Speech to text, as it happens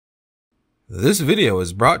This video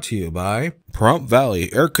is brought to you by Pahrump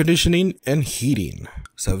Valley Air Conditioning and Heating.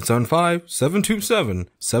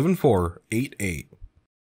 775-727-7488.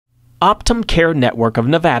 Optum Care Network of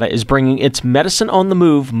Nevada is bringing its Medicine on the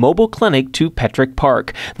Move mobile clinic to Petrick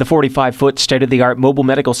Park. The 45-foot state-of-the-art mobile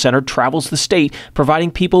medical center travels the state, providing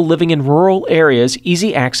people living in rural areas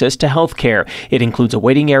easy access to health care. It includes a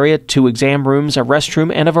waiting area, 2 exam rooms, a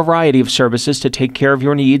restroom, and a variety of services to take care of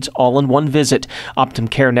your needs all in one visit. Optum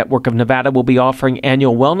Care Network of Nevada will be offering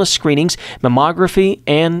annual wellness screenings, mammography,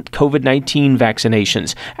 and COVID-19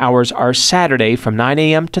 vaccinations. Hours are Saturday from 9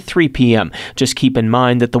 a.m. to 3 p.m. Just keep in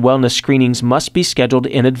mind that the wellness screenings must be scheduled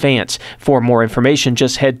in advance. For more information,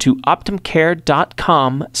 just head to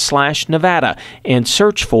optumcare.com/Nevada and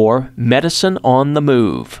search for Medicine on the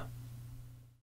Move.